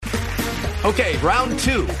Okay, round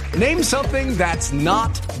two. Name something that's not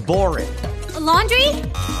boring. A laundry?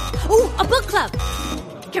 Ooh, a book club.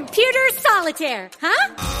 Computer solitaire,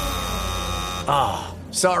 huh? Ah,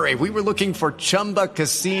 sorry, we were looking for Chumba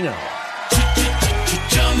Casino.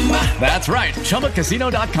 That's right,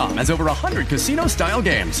 ChumbaCasino.com has over 100 casino-style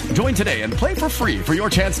games. Join today and play for free for your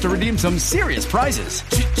chance to redeem some serious prizes.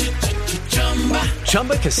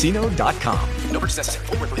 ChumbaCasino.com. No purchase necessary.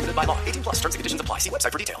 Void where prohibited by law. 18 plus. Terms and conditions apply. See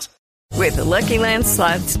website for details. With the Lucky Land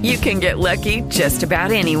Slots, you can get lucky just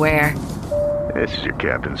about anywhere. This is your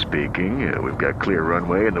captain speaking. We've got clear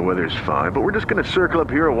runway and the weather's fine, but we're just going to circle up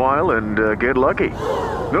here a while and get lucky.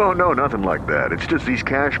 No, nothing like that. It's just these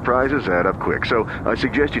cash prizes add up quick. So I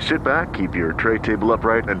suggest you sit back, keep your tray table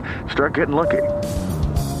upright, and start getting lucky.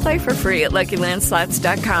 Play for free at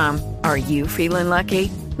LuckyLandSlots.com. Are you feeling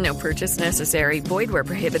lucky? No purchase necessary. Void where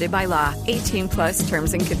prohibited by law. 18 plus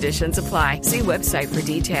terms and conditions apply. See website for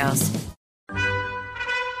details.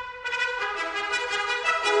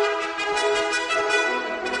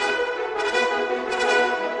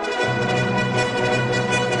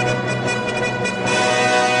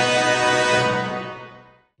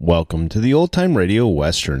 Welcome to the Old Time Radio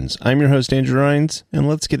Westerns. I'm your host, Andrew Rhines, and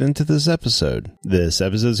let's get into this episode. This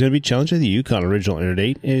episode is going to be challenged. The Yukon original air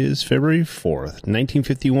date is February 4th,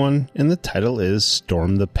 1951, and the title is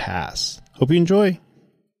Storm the Pass. Hope you enjoy.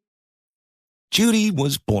 Judy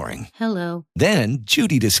was boring. Hello. Then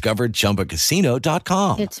Judy discovered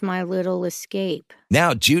ChumbaCasino.com. It's my little escape.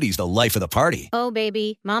 Now Judy's the life of the party. Oh,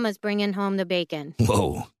 baby, mama's bringing home the bacon.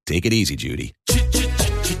 Whoa, take it easy, Judy.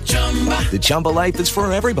 The Chumba life is for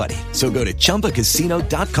everybody. So go to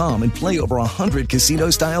ChumbaCasino.com and play over 100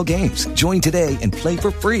 casino-style games. Join today and play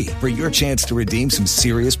for free for your chance to redeem some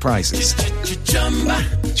serious prizes.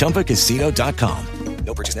 ChumbaCasino.com.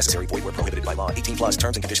 No purchase necessary. Void where prohibited by law. 18 plus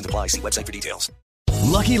terms and conditions apply. See website for details.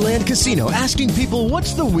 Lucky Land Casino, asking people,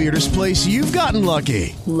 what's the weirdest place you've gotten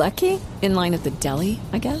lucky? Lucky? In line at the deli,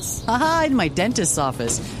 I guess? Aha, in my dentist's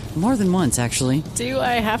office. More than once, actually. Do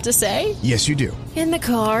I have to say? Yes, you do. In the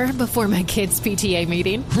car before my kids' PTA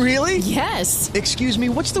meeting. Really? Yes. Excuse me,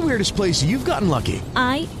 what's the weirdest place you've gotten lucky?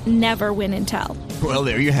 I never win and tell. Well,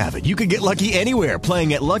 there you have it. You can get lucky anywhere,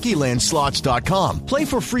 playing at LuckyLandSlots.com. Play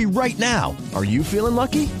for free right now. Are you feeling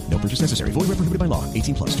lucky? No purchase necessary. Void where prohibited by law.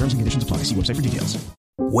 18 plus. Terms and conditions apply. See website for details.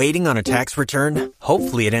 Waiting on a tax return?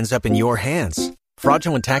 Hopefully it ends up in your hands.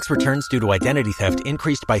 Fraudulent tax returns due to identity theft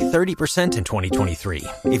increased by 30% in 2023.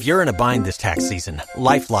 If you're in a bind this tax season,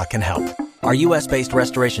 LifeLock can help. Our U.S.-based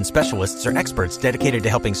restoration specialists are experts dedicated to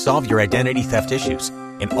helping solve your identity theft issues.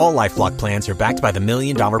 And all LifeLock plans are backed by the $1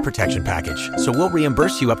 Million Protection Package. So we'll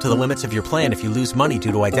reimburse you up to the limits of your plan if you lose money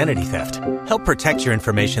due to identity theft. Help protect your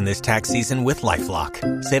information this tax season with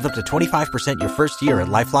LifeLock. Save up to 25% your first year at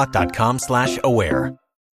LifeLock.com/aware.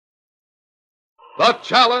 The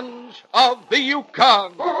challenge of the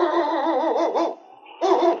Yukon.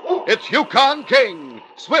 It's Yukon King,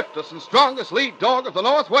 swiftest and strongest lead dog of the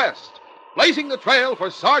Northwest, blazing the trail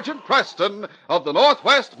for Sergeant Preston of the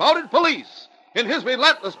Northwest Mounted Police in his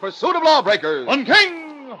relentless pursuit of lawbreakers. On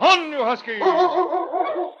King, on you huskies!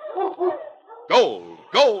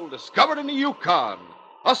 Gold discovered in the Yukon.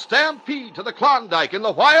 A stampede to the Klondike in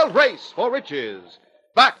the wild race for riches.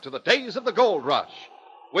 Back to the days of the gold rush,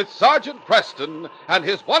 with Sergeant Preston and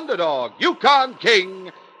his wonder dog, Yukon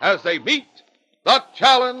King, as they meet the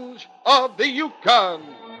challenge of the Yukon.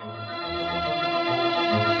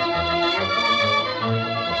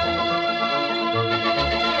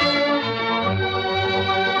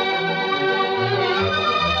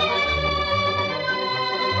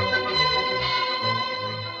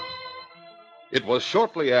 It was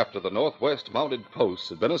shortly after the Northwest Mounted Posts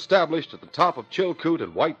had been established at the top of Chilkoot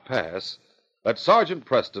and White Pass that Sergeant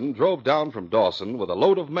Preston drove down from Dawson with a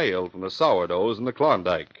load of mail from the sourdoughs in the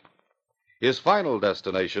Klondike. His final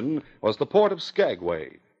destination was the port of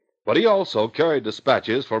Skagway, but he also carried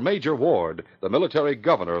dispatches for Major Ward, the military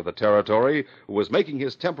governor of the territory, who was making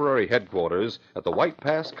his temporary headquarters at the White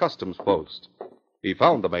Pass Customs Post. He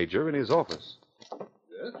found the major in his office.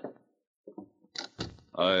 Yes?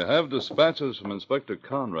 I have dispatches from Inspector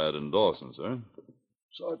Conrad in Dawson, sir.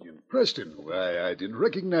 Sergeant Preston, why, I didn't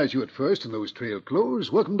recognize you at first in those trail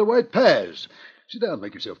clothes. Welcome to White Pass. Sit down and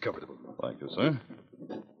make yourself comfortable. Thank you, sir.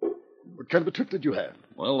 What kind of a trip did you have?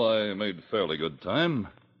 Well, I made fairly good time.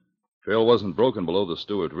 Trail wasn't broken below the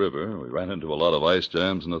Stewart River. We ran into a lot of ice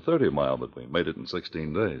jams in the 30-mile, but we made it in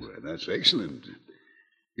 16 days. Well, that's excellent.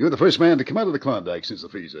 You're the first man to come out of the Klondike since the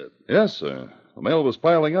freeze-up. Yes, sir. The mail was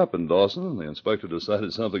piling up in Dawson, and the inspector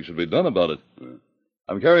decided something should be done about it.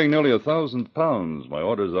 I'm carrying nearly 1,000 pounds. My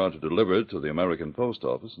orders are to deliver it to the American Post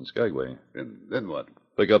Office in Skagway. And then what?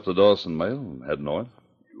 Pick up the Dawson mail and head north.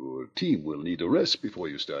 Your team will need a rest before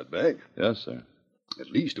you start back. Yes, sir.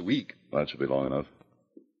 At least a week. That should be long enough.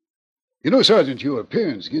 You know, Sergeant, your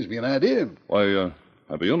appearance gives me an idea. Why,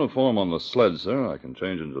 I've a uniform on the sled, sir. I can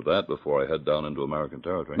change into that before I head down into American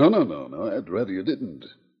territory. No. I'd rather you didn't.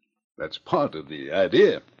 That's part of the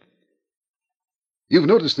idea. You've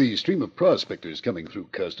noticed the stream of prospectors coming through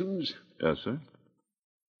customs? Yes, sir.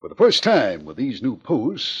 For the first time with these new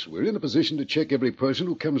posts, we're in a position to check every person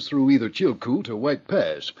who comes through either Chilkoot or White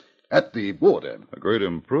Pass at the border. A great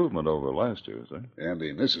improvement over last year, sir. And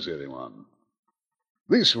a necessary one.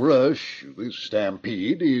 This rush, this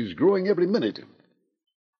stampede, is growing every minute.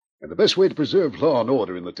 And the best way to preserve law and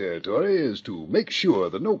order in the territory is to make sure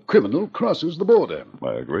that no criminal crosses the border.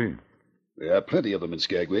 I agree. There are plenty of them in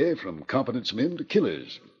Skagway, from confidence men to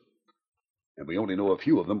killers. And we only know a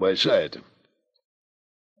few of them by sight.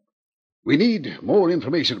 We need more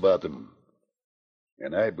information about them.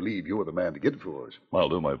 And I believe you're the man to get it for us. I'll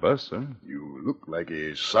do my best, sir. You look like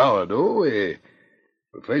a sourdough, a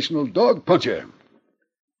professional dog puncher.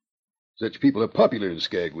 Such people are popular in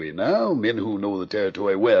Skagway now, men who know the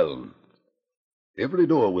territory well. Every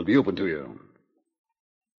door will be open to you.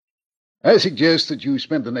 I suggest that you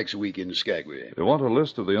spend the next week in Skagway. If you want a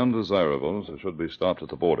list of the undesirables, they should be stopped at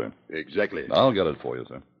the border. Exactly. I'll get it for you,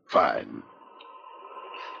 sir. Fine.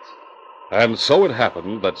 And so it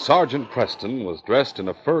happened that Sergeant Preston was dressed in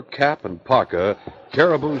a fur cap and parka,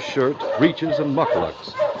 caribou shirt, breeches, and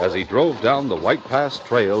mucklucks as he drove down the White Pass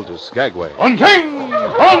Trail to Skagway. On king!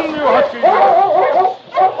 On, you husky!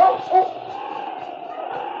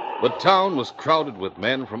 The town was crowded with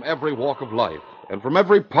men from every walk of life and from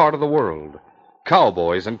every part of the world.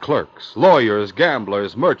 Cowboys and clerks, lawyers,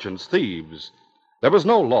 gamblers, merchants, thieves. There was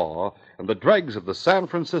no law, and the dregs of the San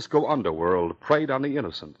Francisco underworld preyed on the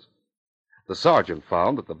innocent. The sergeant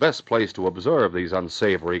found that the best place to observe these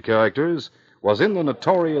unsavory characters was in the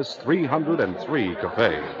notorious 303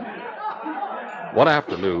 Cafe. One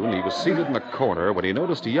afternoon, he was seated in a corner when he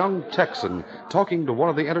noticed a young Texan talking to one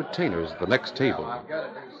of the entertainers at the next table.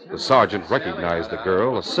 The sergeant recognized the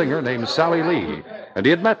girl, a singer named Sally Lee, and he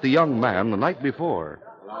had met the young man the night before.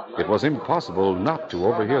 It was impossible not to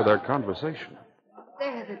overhear their conversation.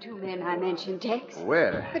 They're the two men I mentioned, Tex.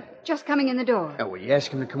 Where? But just coming in the door. Oh, will you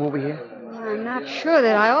ask him to come over here? I'm not sure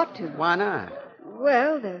that I ought to. Why not?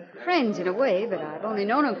 Well, they're friends in a way, but I've only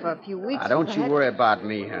known them for a few weeks. Don't you worry about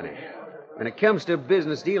me, honey. When it comes to a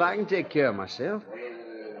business deal, I can take care of myself.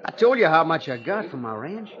 I told you how much I got from my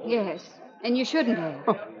ranch. Yes, and you shouldn't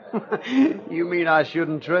have. You mean I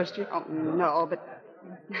shouldn't trust you? Oh, no, but...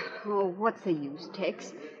 Oh, what's the use,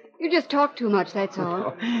 Tex? You just talk too much, that's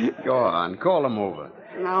all. Go on, call them over.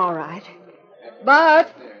 All right.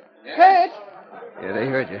 Bart! Kurt! Yeah, they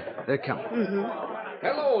heard you. They're coming. Mm-hmm.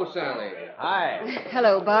 Hello, Sally. Hi.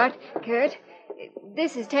 Hello, Bart. Kurt.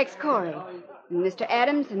 This is Tex Corey. Mr.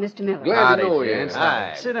 Adams and Mr. Miller. Glad to know you. Gents.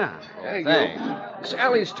 Hi. Sit down. Thank Thanks. you.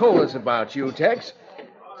 Sally's told us about you, Tex.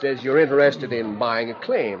 Says you're interested in buying a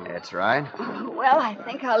claim. That's right. Well, I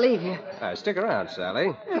think I'll leave you. Stick around,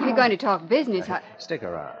 Sally. If you're going to talk business, Stick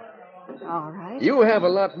around. All right. You have a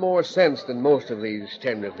lot more sense than most of these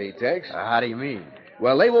tenderfeet, Tex. How do you mean?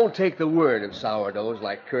 Well, they won't take the word of sourdoughs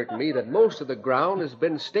like Kurt and me that most of the ground has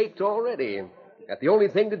been staked already. That the only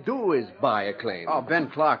thing to do is buy a claim. Oh, Ben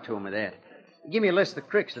Clark told me that. Give me a list of the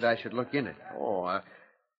cricks that I should look into. Oh,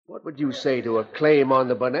 what would you say to a claim on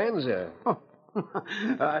the Bonanza? Oh,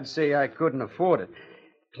 I'd say I couldn't afford it.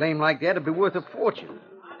 A claim like that would be worth a fortune.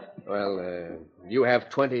 Well, you have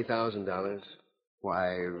 $20,000.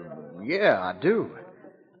 Why, yeah, I do.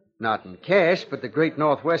 Not in cash, but the Great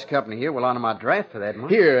Northwest Company here will honor my draft for that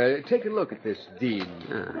money. Here, take a look at this deed.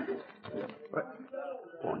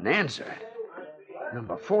 Bonanza.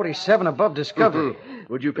 Number 47 above Discovery.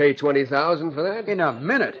 Would you pay $20,000 for that? In a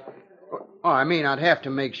minute. Oh, I mean, I'd have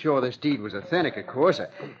to make sure this deed was authentic, of course.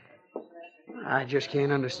 I just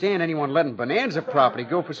can't understand anyone letting Bonanza property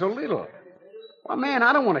go for so little. Well, man,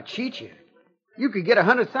 I don't want to cheat you. You could get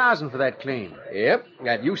 $100,000 for that claim. Yep,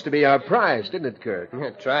 that used to be our prize, didn't it, Kirk?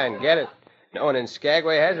 Try and get it. No one in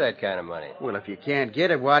Skagway has that kind of money. Well, if you can't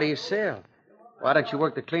get it, why do you sell? Why don't you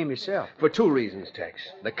work the claim yourself? For two reasons, Tex.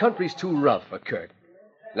 The country's too rough for Kirk.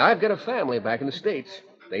 Now, I've got a family back in the States.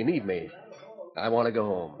 They need me. I want to go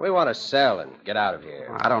home. We want to sell and get out of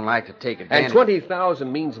here. I don't like to take advantage. And $20,000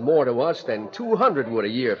 means more to us than $200 would a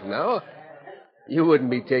year from now. You wouldn't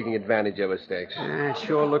be taking advantage of us, Tex. It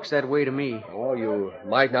sure looks that way to me. Oh, you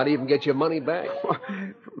might not even get your money back.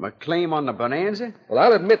 From a claim on the Bonanza? Well,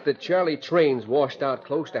 I'll admit that Charlie Trains washed out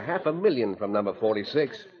close to $500,000 from number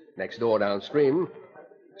 46, next door downstream.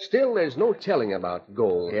 Still, there's no telling about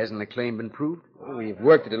gold. Hasn't the claim been proved? Well, we've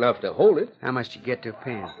worked it enough to hold it. How much did you get to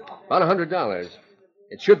paying? About $100.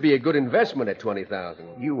 It should be a good investment at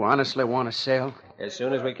 $20,000. You honestly want to sell? As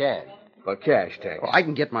soon as we can. For cash, Tex. Oh, I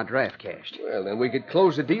can get my draft cashed. Well, then we could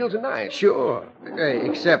close the deal tonight. Sure.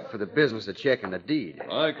 Except for the business of checking the deed.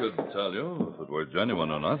 I could tell you if it were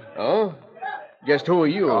genuine or not. Oh? Just who are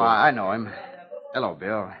you? Oh, I know him. Hello,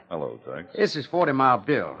 Bill. Hello, Tex. This is 40 Mile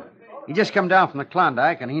Bill. He just come down from the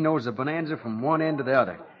Klondike, and he knows the bonanza from one end to the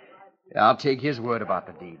other. I'll take his word about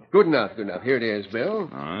the deed. Good enough, good enough. Here it is, Bill.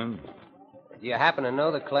 All right. Do you happen to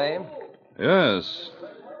know the claim? Yes.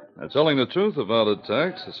 I'm telling the truth about it,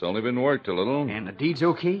 Tex. It's only been worked a little. And the deed's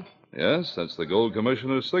okay? Yes, that's the Gold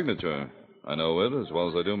Commissioner's signature. I know it as well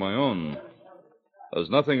as I do my own. There's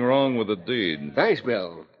nothing wrong with the deed. Thanks,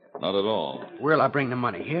 Bill. Not at all. Where'll I bring the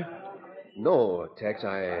money? Here? No, Tex.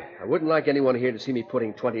 I wouldn't like anyone here to see me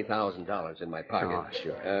putting $20,000 in my pocket. Oh,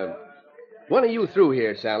 sure. When are you through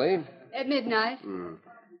here, Sally? At midnight.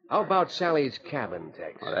 How about Sally's cabin,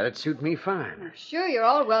 Tex? Well, that'd suit me fine. Sure, you're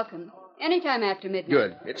all welcome. Anytime after midnight.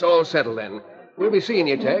 Good. It's all settled then. We'll be seeing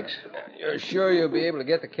you, Tex. You're sure you'll be able to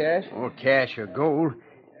get the cash? Or cash or gold.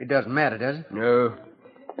 It doesn't matter, does it? No.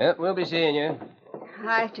 Yep, we'll be seeing you.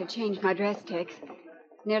 I have to change my dress, Tex.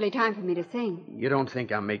 It's nearly time for me to sing. You don't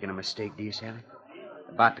think I'm making a mistake, do you, Sally?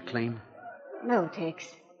 About the claim? No, Tex.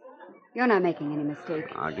 You're not making any mistake.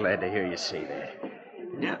 I'm glad to hear you say that.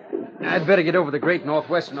 Now, I'd better get over to the Great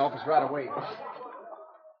Northwestern office right away.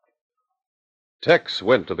 Tex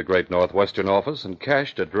went to the Great Northwestern office and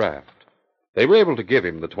cashed a draft. They were able to give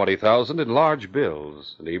him the $20,000 in large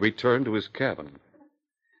bills, and he returned to his cabin.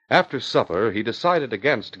 After supper, he decided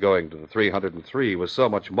against going to the 303 with so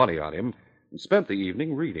much money on him and spent the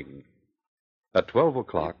evening reading. At 12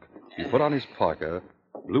 o'clock, he put on his parka,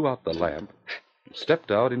 blew out the lamp, and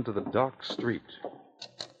stepped out into the dark street.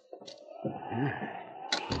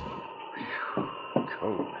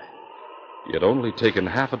 Cold. He had only taken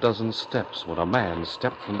half a dozen steps when a man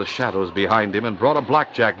stepped from the shadows behind him and brought a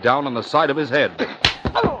blackjack down on the side of his head.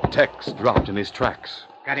 Tex dropped in his tracks.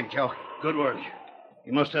 Got him, Joe. Good work. He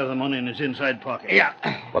must have the money in his inside pocket. Yeah.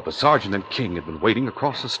 But the sergeant and King had been waiting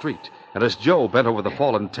across the street. And as Joe bent over the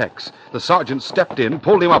fallen Tex, the sergeant stepped in,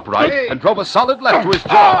 pulled him upright, and drove a solid left to his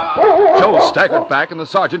jaw. Joe staggered back, and the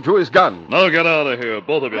sergeant drew his gun. Now get out of here,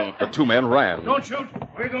 both of you. The two men ran. Don't shoot.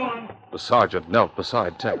 We're going. The sergeant knelt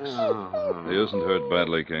beside Tex. He isn't hurt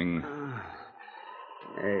badly, King.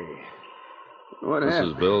 Hey. What This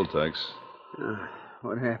happened? is Bill, Tex.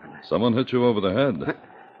 What happened? Someone hit you over the head.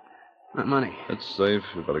 My money. It's safe.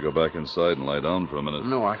 You better go back inside and lie down for a minute.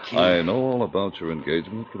 No, I can't. I know all about your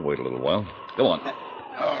engagement. It can wait a little while. Go on.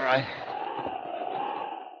 All right.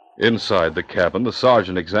 Inside the cabin, the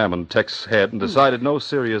sergeant examined Tex's head and decided no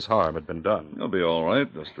serious harm had been done. You'll be all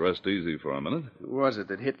right. Just rest easy for a minute. Who was it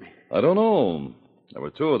that hit me? I don't know. There were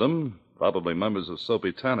two of them. Probably members of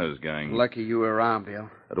Soapy Tanner's gang. Lucky you were around, Bill.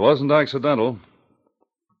 It wasn't accidental.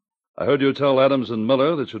 I heard you tell Adams and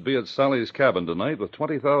Miller that you'd be at Sally's cabin tonight with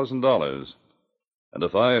 $20,000. And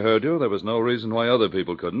if I heard you, there was no reason why other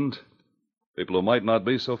people couldn't. People who might not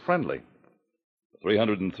be so friendly. The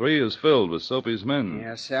 303 is filled with Soapy's men.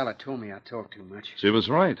 Yeah, Sally told me I talked too much. She was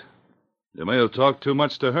right. You may have talked too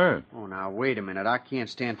much to her. Oh, now, wait a minute. I can't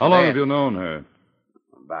stand for How long that. have you known her?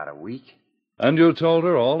 About a week. And you told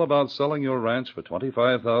her all about selling your ranch for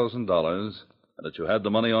 $25,000 and that you had the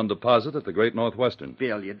money on deposit at the Great Northwestern.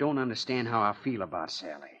 Bill, you don't understand how I feel about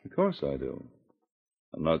Sally. Of course I do.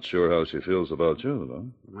 I'm not sure how she feels about you, though.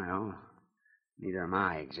 Well, neither am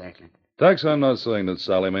I exactly. Tex, I'm not saying that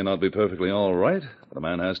Sally may not be perfectly all right, but a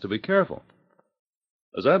man has to be careful.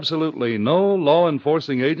 There's absolutely no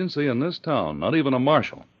law-enforcing agency in this town, not even a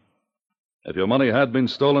marshal. If your money had been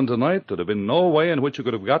stolen tonight, there'd have been no way in which you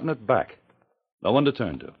could have gotten it back. No one to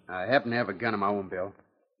turn to. I happen to have a gun of my own, Bill.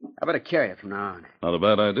 I better carry it from now on. Not a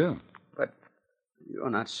bad idea. But you're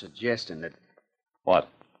not suggesting that... What?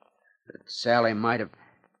 That Sally might have...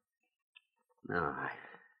 No,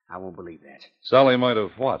 I won't believe that. Sally might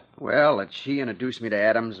have what? Well, that she introduced me to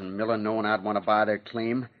Adams and Miller knowing I'd want to buy their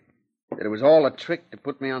claim. That it was all a trick to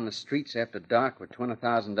put me on the streets after dark with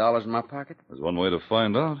 $20,000 in my pocket. There's one way to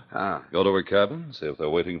find out. Go to her cabin, see if they're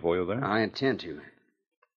waiting for you there. I intend to.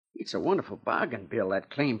 It's a wonderful bargain, Bill, that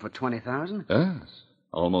claim for $20,000. Yes.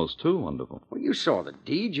 Almost too wonderful. Well, you saw the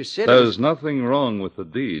deed. You said There's nothing wrong with the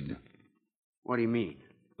deed. What do you mean?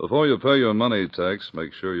 Before you pay your money tax,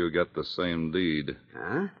 make sure you get the same deed.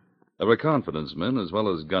 Huh? There are confidence men as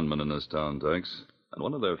well as gunmen in this town, Tex. And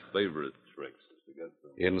one of their favorite tricks is to get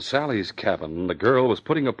them... In Sally's cabin, the girl was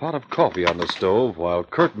putting a pot of coffee on the stove while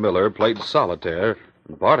Kurt Miller played solitaire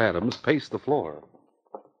and Bart Adams paced the floor.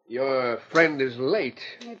 Your friend is late.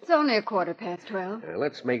 It's only 12:15.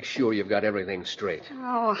 Let's make sure you've got everything straight.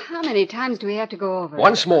 Oh, how many times do we have to go over?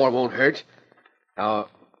 Once more won't hurt. Now,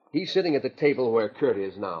 he's sitting at the table where Kurt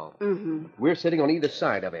is now. Mm-hmm. We're sitting on either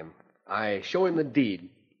side of him. I show him the deed,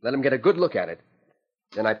 let him get a good look at it.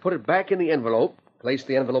 Then I put it back in the envelope, place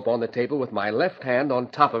the envelope on the table with my left hand on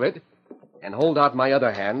top of it, and hold out my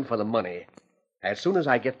other hand for the money. As soon as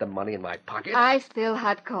I get the money in my pocket... I spill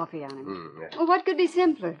hot coffee on him. Well, what could be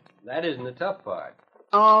simpler? That isn't the tough part.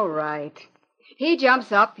 All right. He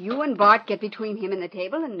jumps up, you and Bart get between him and the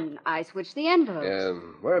table, and I switch the envelopes.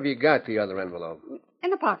 Where have you got the other envelope? In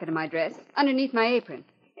the pocket of my dress, underneath my apron.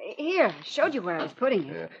 Here, I showed you where I was putting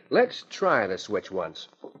it. Let's try the switch once.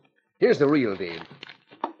 Here's the real deed.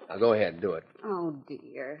 Now, go ahead and do it. Oh,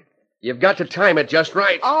 dear. You've got to time it just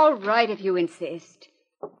right. All right, if you insist.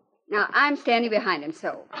 Now, I'm standing behind him,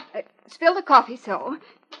 so. Spill the coffee, so.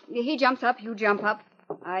 He jumps up, you jump up.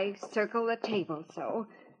 I circle the table, so.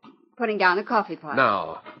 Putting down the coffee pot.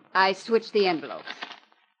 Now. I switch the envelopes.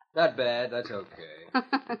 Not bad. That's okay.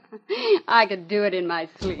 I could do it in my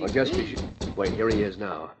sleep. Well, just as you... Wait, here he is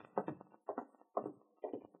now.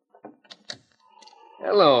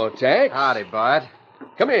 Hello, Tex. Howdy, Bart.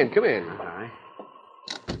 Come in. All right.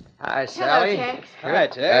 Hi, Sally. Hello, Tex. Hi,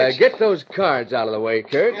 Tex. Get those cards out of the way,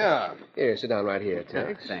 Kurt. Yeah. Here, sit down right here,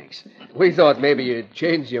 Tex. Thanks. We thought maybe you'd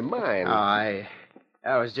changed your mind. I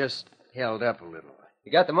was just held up a little.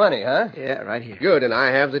 You got the money, huh? Yeah, right here. Good, and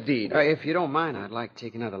I have the deed. If you don't mind, I'd like to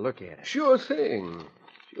take another look at it. Sure thing.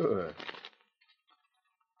 Sure.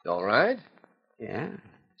 All right? Yeah,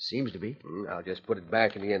 seems to be. I'll just put it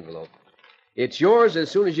back in the envelope. It's yours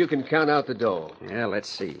as soon as you can count out the dough. Yeah, let's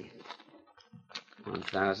see.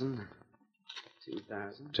 1,000,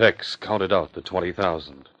 2,000. Tex counted out the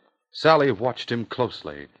 20,000. Sally watched him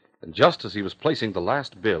closely, and just as he was placing the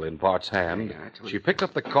last bill in Bart's hand, she picked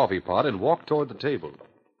up the coffee pot and walked toward the table.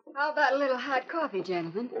 How about a little hot coffee,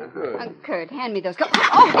 gentlemen? Good. Kurt, hand me those cups.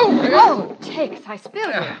 Oh, Tex, I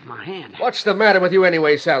spilled it. My hand. What's the matter with you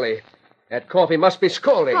anyway, Sally? That coffee must be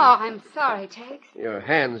scalding. Oh, I'm sorry, Tex. Your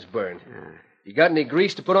hand's burnt. You got any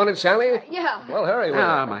grease to put on it, Sally? Yeah. Well, hurry with it.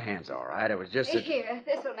 My hand's all right. It was just that... Here,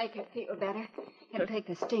 this will make it feel better. It'll take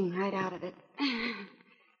the sting right out of it.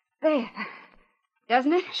 There.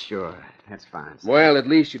 Doesn't it? Sure, that's fine. Well, at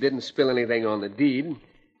least you didn't spill anything on the deed.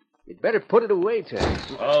 You'd better put it away,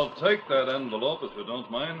 Tex. I'll take that envelope if you don't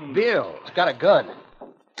mind. Bill. It's got a gun.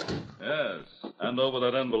 Yes. Hand over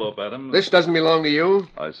that envelope, Adams. This doesn't belong to you.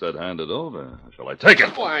 I said hand it over. Shall I take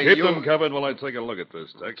it? Why, Keep you... them covered while I take a look at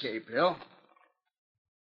this, Tex. Okay, Bill.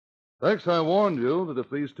 Tex, I warned you that if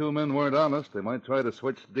these two men weren't honest, they might try to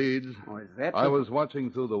switch deeds. Oh, is that... I was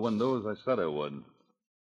watching through the window as I said I would.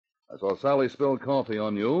 I saw Sally spill coffee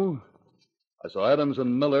on you. I saw Adams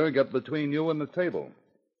and Miller get between you and the table.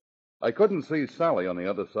 I couldn't see Sally on the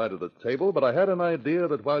other side of the table, but I had an idea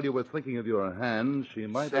that while you were thinking of your hand, she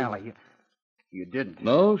might have... Sally, you didn't.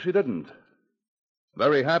 No, she didn't.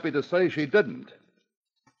 Very happy to say she didn't.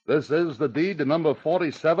 This is the deed to number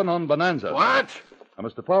 47 on Bonanza. What? I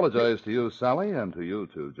must apologize to you, Sally, and to you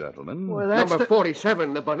two gentlemen. Well, that's number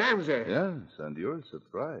 47, the Bonanza. Yes, and you're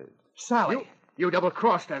surprised. Sally. You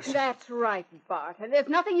double-crossed us. That's right, Bart. And there's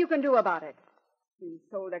nothing you can do about it. You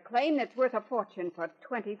sold a claim that's worth a fortune for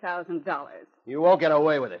 $20,000. You won't get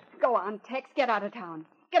away with it. Go on, Tex. Get out of town.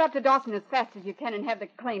 Get up to Dawson as fast as you can and have the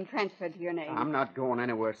claim transferred to your name. I'm not going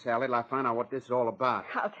anywhere, Sally, till I find out what this is all about.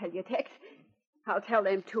 I'll tell you, Tex. I'll tell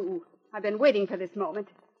them, too. I've been waiting for this moment.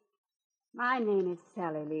 My name is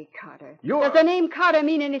Sally Lee Carter. Does the name Carter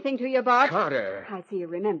mean anything to you, Bart? Carter? I see you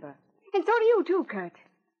remember. And so do you, too, Kurt.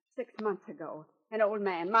 6 months ago, an old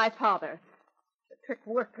man, my father. The trick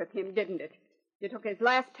worked with him, didn't it? You took his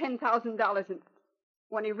last $10,000, and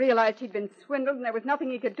when he realized he'd been swindled and there was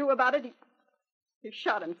nothing he could do about it, he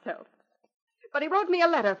shot himself. But he wrote me a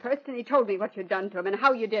letter first, and he told me what you'd done to him and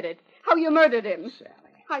how you did it, how you murdered him. Sally.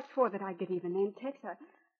 I swore that I'd get even then, Tex.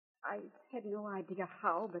 I had no idea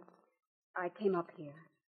how, but I came up here.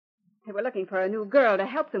 They were looking for a new girl to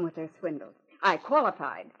help them with their swindles. I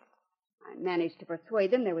qualified. I managed to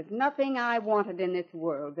persuade them there was nothing I wanted in this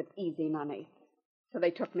world but easy money. So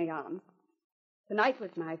they took me on. Tonight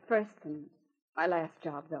was my first and my last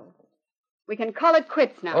job, though. We can call it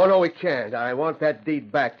quits now. Oh, no, we can't. I want that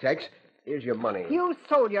deed back, Tex. Here's your money. You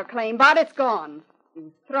sold your claim, but it's gone.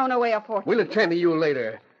 You've thrown away a fortune. We'll attend to you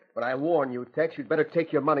later. But I warn you, Tex, you'd better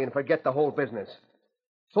take your money and forget the whole business.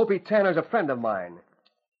 Soapy Tanner's a friend of mine.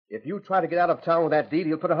 If you try to get out of town with that deed,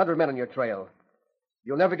 he'll put 100 men on your trail.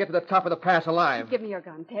 You'll never get to the top of the pass alive. Give me your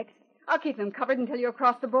gun, Tex. I'll keep them covered until you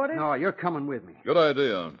cross the border. No, you're coming with me. Good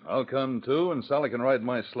idea. I'll come, too, and Sally can ride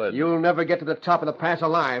my sled. You'll never get to the top of the pass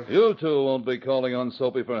alive. You, too, won't be calling on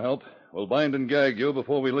Soapy for help. We'll bind and gag you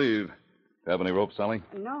before we leave. Have any rope, Sally?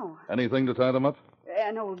 No. Anything to tie them up?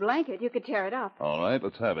 An old blanket. You could tear it up. All right,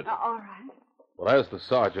 let's have it. All right. But as the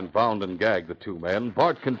sergeant bound and gagged the two men,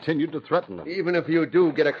 Bart continued to threaten them. Even if you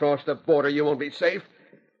do get across the border, you won't be safe.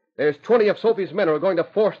 There's 20 of Soapy's men who are going to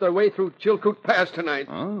force their way through Chilkoot Pass tonight.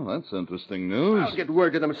 Oh, that's interesting news. I'll get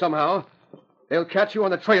word to them somehow. They'll catch you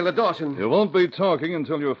on the trail to Dawson. You won't be talking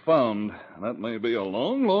until you're found. That may be a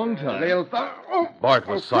long, long time. Bart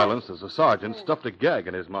was silenced as the sergeant stuffed a gag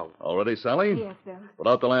in his mouth. All ready, Sally? Yes, sir. Put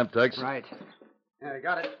out the lamp, Tex. Right. I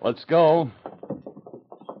got it. Let's go.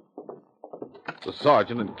 The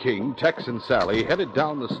sergeant and King, Tex and Sally headed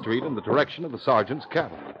down the street in the direction of the sergeant's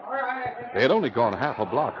cabin. They had only gone half a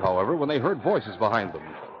block, however, when they heard voices behind them.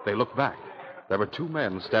 They looked back. There were two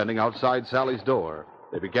men standing outside Sally's door.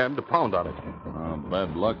 They began to pound on it. Oh,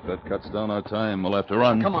 bad luck. That cuts down our time. We'll have to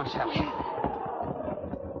run. Come on, Sally.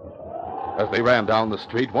 As they ran down the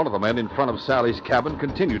street, one of the men in front of Sally's cabin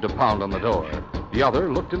continued to pound on the door. The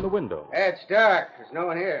other looked in the window. It's dark. There's no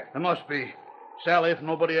one here. There must be. Sally, if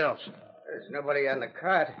nobody else. There's nobody on the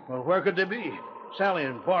cot. Well, where could they be? Sally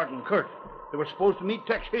and Bart and Kurt. They were supposed to meet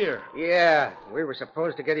Tex here. Yeah, we were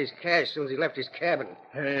supposed to get his cash as soon as he left his cabin.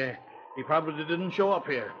 Hey, he probably didn't show up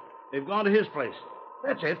here. They've gone to his place.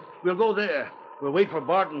 That's it. We'll go there. We'll wait for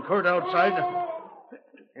Bart and Kurt outside.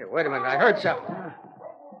 Hey, wait a minute. I heard something.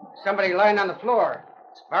 Somebody lying on the floor.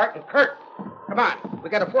 It's Bart and Kurt. Come on. We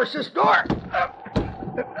got to force this door.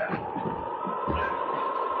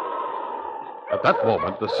 At that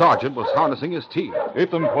moment, the sergeant was harnessing his team.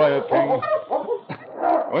 Keep them quiet, King.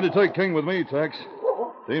 Going to take King with me, Tex.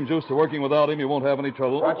 Team's used to working without him. You won't have any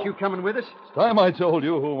trouble. Aren't you coming with us? It's time I told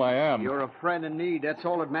you who I am. You're a friend in need. That's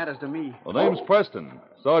all that matters to me. The name's Preston.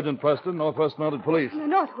 Sergeant Preston, Northwest Mounted Police. The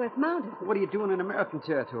Northwest Mounted. What are you doing in American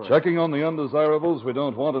territory? Checking on the undesirables we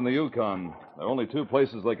don't want in the Yukon. There are only two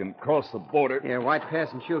places they can cross the border. Yeah, White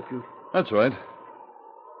Pass and Chilkoot. That's right.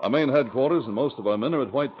 Our main headquarters and most of our men are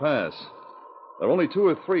at White Pass. There are only 2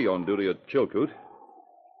 or 3 on duty at Chilkoot.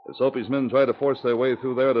 If Soapy's men try to force their way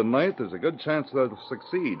through there tonight, there's a good chance they'll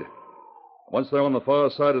succeed. Once they're on the far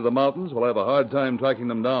side of the mountains, we'll have a hard time tracking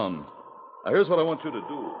them down. Now, here's what I want you to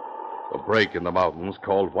do. A break in the mountains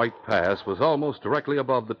called White Pass was almost directly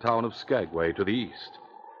above the town of Skagway to the east.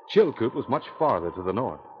 Chilkoot was much farther to the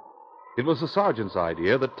north. It was the sergeant's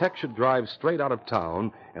idea that Tex should drive straight out of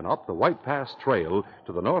town and up the White Pass trail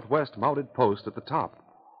to the Northwest Mounted Post at the top.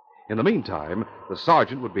 In the meantime, the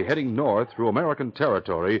sergeant would be heading north through American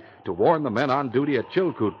territory to warn the men on duty at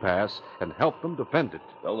Chilkoot Pass and help them defend it.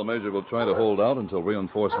 Tell the Major we'll try to hold out until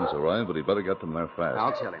reinforcements arrive, but he'd better get them there fast.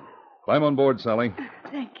 I'll tell him. Climb on board, Sally.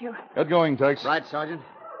 Thank you. Get going, Tex. Right, Sergeant.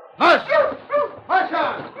 Hush! Hush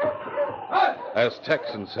on! Hush! As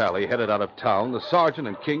Tex and Sally headed out of town, the sergeant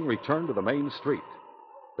and King returned to the main street.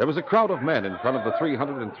 There was a crowd of men in front of the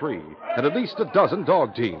 303 and at least a dozen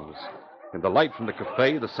dog teams. In the light from the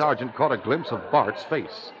cafe, the sergeant caught a glimpse of Bart's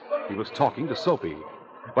face. He was talking to Soapy.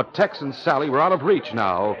 But Tex and Sally were out of reach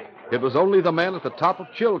now. It was only the men at the top of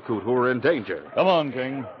Chilkoot who were in danger. Come on,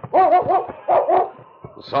 King.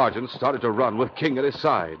 The sergeant started to run with King at his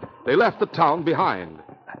side. They left the town behind.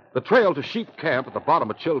 The trail to Sheep Camp at the bottom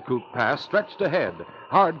of Chilkoot Pass stretched ahead,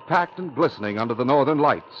 hard-packed and glistening under the northern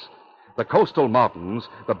lights. The coastal mountains,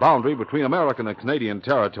 the boundary between American and Canadian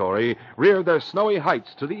territory, reared their snowy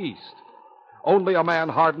heights to the east. Only a man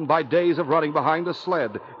hardened by days of running behind a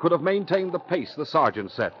sled could have maintained the pace the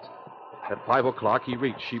sergeant set. At 5 o'clock, he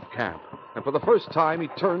reached Sheep Camp, and for the first time, he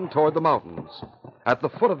turned toward the mountains. At the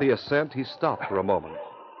foot of the ascent, he stopped for a moment.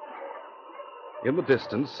 In the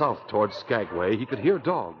distance, south toward Skagway, he could hear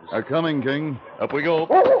dogs. They're coming, King. Up we go.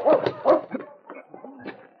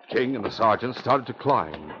 King and the sergeant started to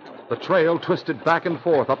climb. The trail twisted back and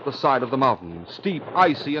forth up the side of the mountain, steep,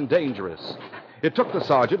 icy, and dangerous. It took the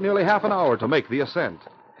sergeant nearly half an hour to make the ascent.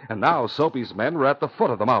 And now Soapy's men were at the foot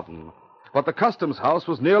of the mountain. But the customs house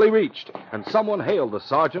was nearly reached, and someone hailed the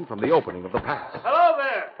sergeant from the opening of the pass. Hello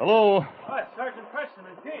there! Hello. Hi, Sergeant Preston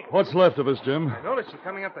and King. What's left of us, Jim? I noticed you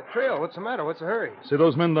coming up the trail. What's the matter? What's the hurry? See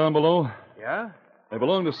those men down below? Yeah? They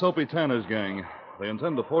belong to Soapy Tanner's gang. They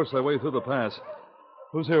intend to force their way through the pass.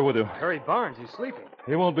 Who's here with you? Harry Barnes. He's sleeping.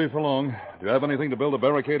 He won't be for long. Do you have anything to build a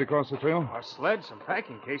barricade across the trail? Our sled, some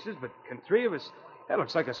packing cases, but can 3 of us... That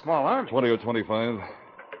looks like a small army. 20 or 25.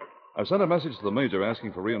 I've sent a message to the Major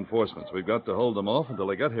asking for reinforcements. We've got to hold them off until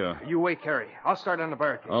they get here. You wait, Harry. I'll start on the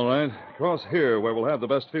barricade. All right. Cross here where we'll have the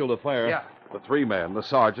best field of fire. Yeah. The three men, the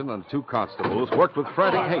sergeant and two constables, worked with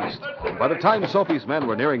frantic haste. By the time Soapy's men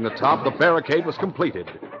were nearing the top, the barricade was completed.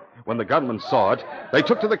 When the gunmen saw it, they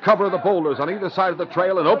took to the cover of the boulders on either side of the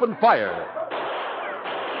trail and opened fire.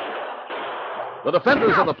 The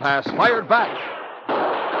defenders of the pass fired back.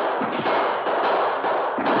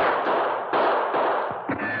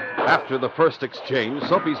 After the first exchange,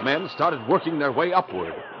 Soapy's men started working their way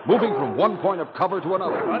upward, moving from one point of cover to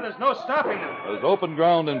another. Well, there's no stopping them. There's open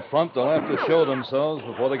ground in front. They'll have to show themselves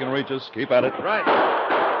before they can reach us. Keep at it. Right.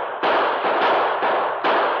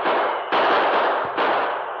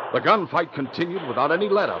 The gunfight continued without any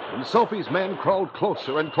let-up, and Soapy's men crawled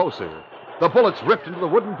closer and closer. The bullets ripped into the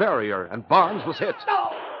wooden barrier, and Barnes was hit.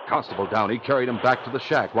 Constable Downey carried him back to the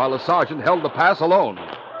shack, while the sergeant held the pass alone.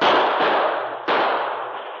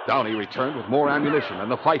 Downey returned with more ammunition,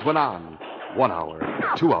 and the fight went on. 1 hour,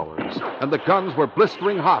 2 hours, and the guns were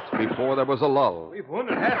blistering hot before there was a lull. We've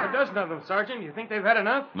wounded half a dozen of them, Sergeant. You think they've had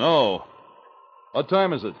enough? No. What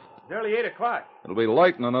time is it? It's nearly 8 o'clock. It'll be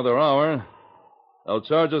light in another hour. They'll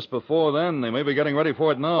charge us before then. They may be getting ready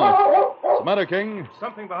for it now. What's the matter, King?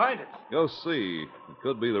 Something behind it. Go see. It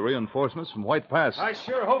could be the reinforcements from White Pass. I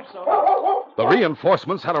sure hope so. The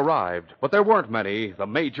reinforcements had arrived, but there weren't many, the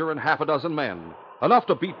major and half a dozen men. Enough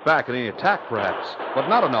to beat back any attack, perhaps, but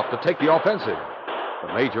not enough to take the offensive.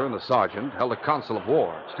 The major and the sergeant held a council of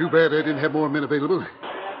war. It's too bad I didn't have more men available.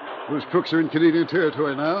 Those crooks are in Canadian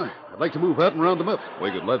territory now. I'd like to move out and round them up.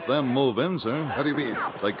 We could let them move in, sir. How do you mean?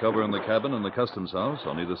 Take cover in the cabin and the customs house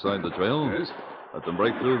on either side of the trail. Yes? Let them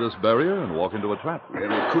break through this barrier and walk into a trap. Well,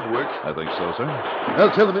 it could work. I think so, sir.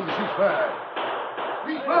 I'll tell the men to cease fire.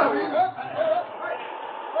 Cease fire!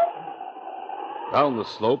 Down the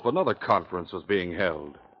slope, another conference was being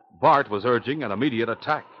held. Bart was urging an immediate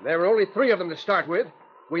attack. There were only 3 of them to start with.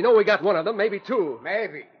 We know we got one of them, maybe 2.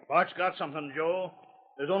 Maybe. Bart's got something, Joe.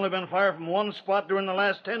 There's only been fire from one spot during the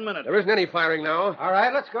last 10 minutes. There isn't any firing now. All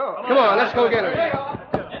right, let's go. Come on, let's go get it.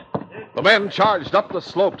 The men charged up the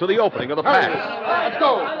slope to the opening of the pass. Let's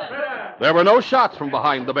go. There were no shots from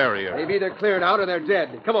behind the barrier. They've either cleared out or they're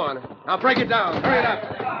dead. Come on. Now break it down. Hurry it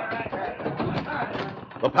up.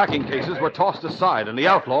 The packing cases were tossed aside, and the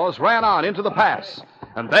outlaws ran on into the pass.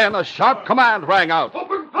 And then a sharp command rang out.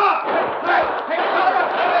 Open fire!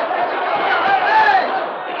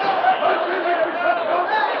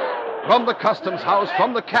 From the customs house,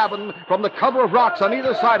 from the cabin, from the cover of rocks on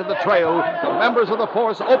either side of the trail, the members of the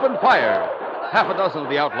force opened fire. Half a dozen of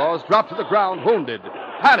the outlaws dropped to the ground wounded.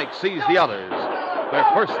 Panic seized the others. Their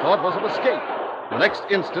first thought was of escape. The next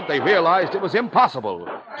instant, they realized it was impossible.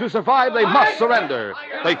 To survive, they must surrender.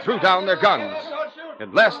 They threw down their guns.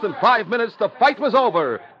 In less than 5 minutes, the fight was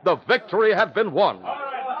over. The victory had been won.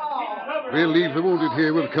 We'll leave the wounded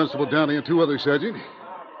here with Constable Downey and 2 others, Sergeant.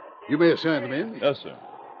 You may assign them in. Yes, sir.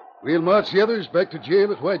 We'll march the others back to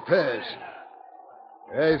jail at White Pass.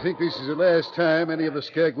 I think this is the last time any of the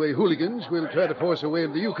Skagway hooligans will try to force their way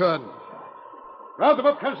into the Yukon. Round them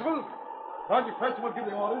up, Constable. Sergeant Preston will give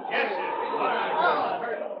the orders. Yes, sir.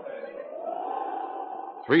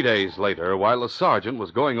 3 days later, while the sergeant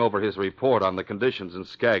was going over his report on the conditions in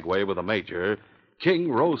Skagway with the major,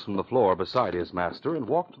 King rose from the floor beside his master and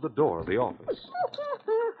walked to the door of the office.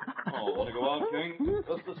 Oh, want to go out, King?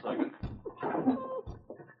 Just a second.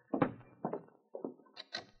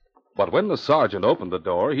 But when the sergeant opened the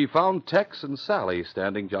door, he found Tex and Sally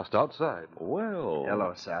standing just outside. Well.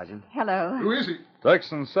 Hello, Sergeant. Hello. Who is he?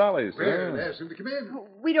 Tex and Sally, sir. Well, ask him to come in.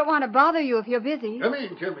 We don't want to bother you if you're busy. Come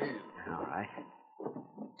in, come in. All right.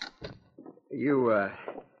 You,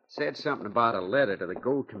 said something about a letter to the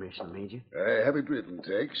Gold Commission, Major. I have it written,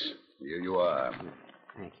 Tex. Here you are.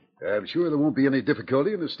 Thank I'm sure there won't be any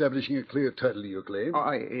difficulty in establishing a clear title to your claim.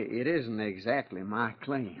 Oh, it isn't exactly my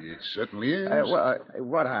claim. It certainly is. Well,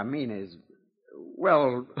 what I mean is,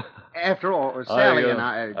 well, after all, Sally and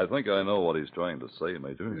I... I think I know what he's trying to say,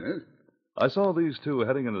 Major. Yes? I saw these 2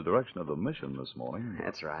 heading in the direction of the mission this morning.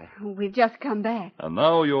 That's right. We've just come back. And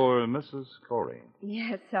now you're Mrs. Corey.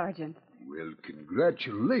 Yes, Sergeant. Well,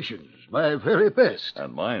 congratulations. My very best.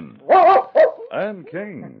 And mine. And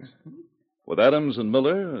King's. With Adams and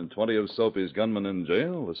Miller and 20 of Soapy's gunmen in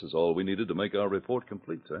jail, this is all we needed to make our report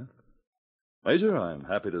complete, sir. Major, I'm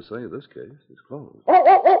happy to say this case is closed.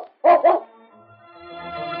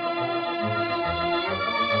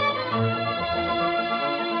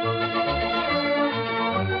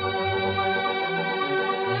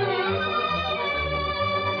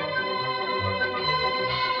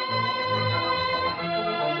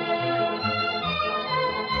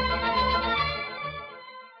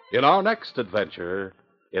 In our next adventure,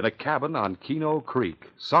 in a cabin on Keno Creek,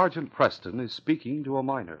 Sergeant Preston is speaking to a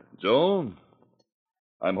miner. Joe,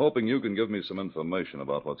 I'm hoping you can give me some information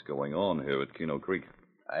about what's going on here at Keno Creek.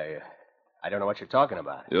 I don't know what you're talking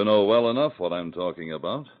about. You know well enough what I'm talking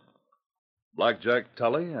about. Blackjack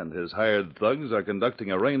Tully and his hired thugs are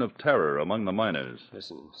conducting a reign of terror among the miners.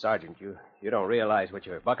 Listen, Sergeant, you don't realize what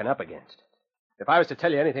you're bucking up against. If I was to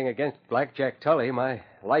tell you anything against Blackjack Tully, my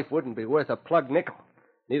life wouldn't be worth a plug nickel.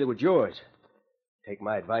 Neither would yours. Take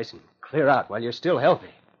my advice and clear out while you're still healthy.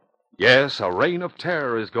 Yes, a reign of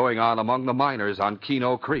terror is going on among the miners on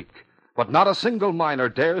Keno Creek, but not a single miner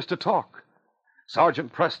dares to talk.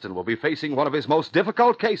 Sergeant Preston will be facing one of his most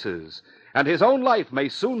difficult cases, and his own life may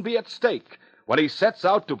soon be at stake when he sets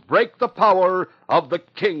out to break the power of the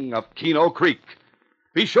king of Keno Creek.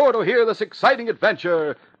 Be sure to hear this exciting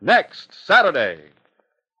adventure next Saturday.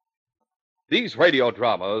 These radio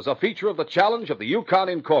dramas, a feature of the Challenge of the Yukon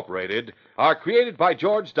Incorporated, are created by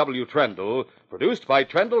George W. Trendle, produced by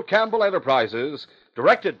Trendle Campbell Enterprises,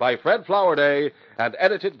 directed by Fred Flowerday, and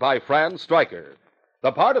edited by Fran Stryker.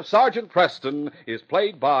 The part of Sergeant Preston is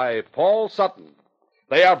played by Paul Sutton.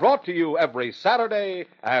 They are brought to you every Saturday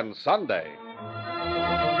and Sunday.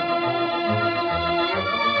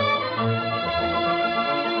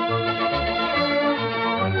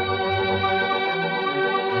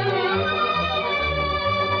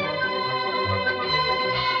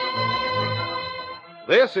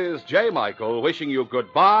 This is J. Michael wishing you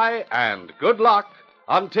goodbye and good luck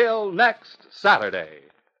until next Saturday.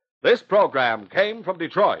 This program came from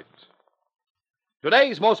Detroit.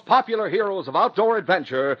 Today's most popular heroes of outdoor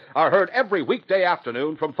adventure are heard every weekday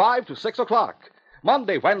afternoon from 5 to 6 o'clock.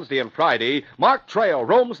 Monday, Wednesday, and Friday, Mark Trail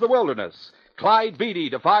roams the wilderness. Clyde Beatty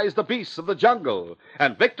defies the beasts of the jungle.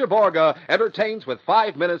 And Victor Borga entertains with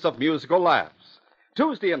 5 minutes of musical laughs.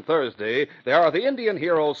 Tuesday and Thursday, there are the Indian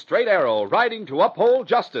hero Straight Arrow riding to uphold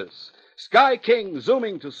justice, Sky King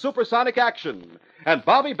zooming to supersonic action, and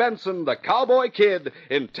Bobby Benson, the cowboy kid,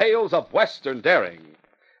 in tales of Western daring.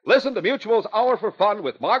 Listen to Mutual's Hour for Fun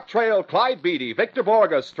with Mark Trail, Clyde Beatty, Victor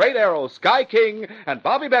Borga, Straight Arrow, Sky King, and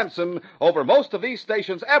Bobby Benson over most of these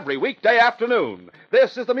stations every weekday afternoon.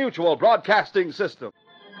 This is the Mutual Broadcasting System.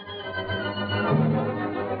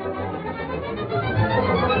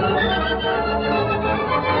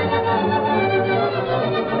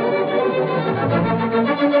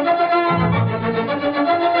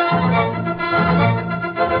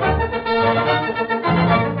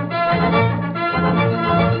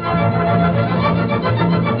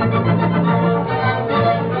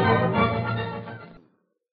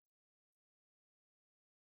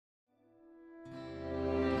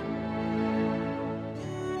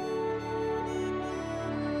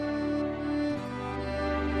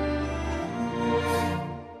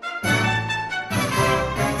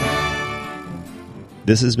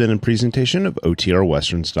 This has been a presentation of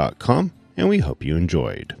OTRWesterns.com, and we hope you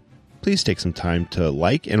enjoyed. Please take some time to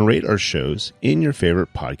like and rate our shows in your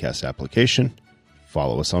favorite podcast application.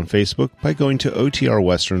 Follow us on Facebook by going to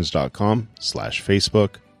OTRWesterns.com/Facebook.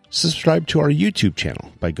 Subscribe to our YouTube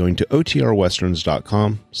channel by going to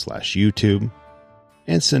OTRWesterns.com/YouTube.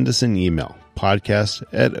 And send us an email,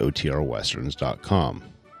 podcast@OTRWesterns.com.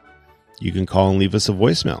 You can call and leave us a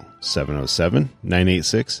voicemail,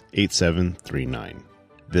 707-986-8739.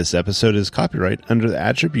 This episode is copyright under the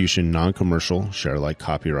Attribution Non-Commercial Share-alike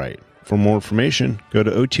copyright. For more information, go to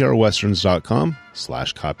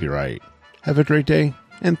OTRWesterns.com/copyright. Have a great day,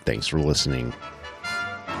 and thanks for listening.